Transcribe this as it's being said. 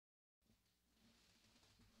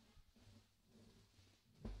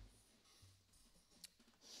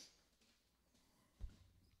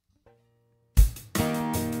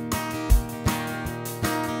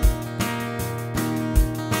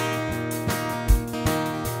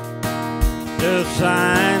The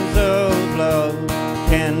signs of love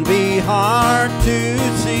can be hard to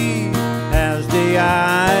see as the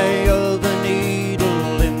eye of the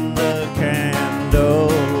needle in the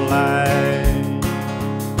candlelight.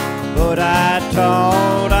 But I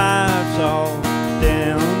thought I saw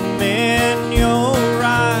them in your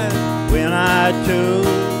eyes when I took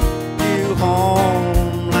you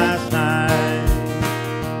home last night.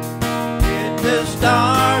 Did the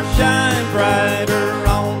stars shine brighter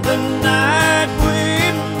on the night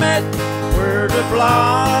we met? Were the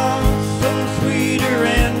blossoms sweeter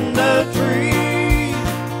in the trees?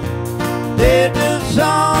 Did the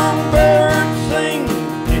songbird sing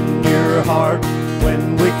in your heart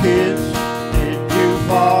when we kissed? Did you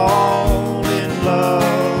fall in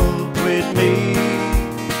love with me?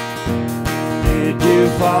 Did you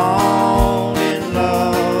fall in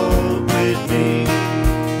love with me?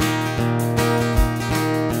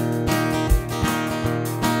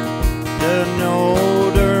 The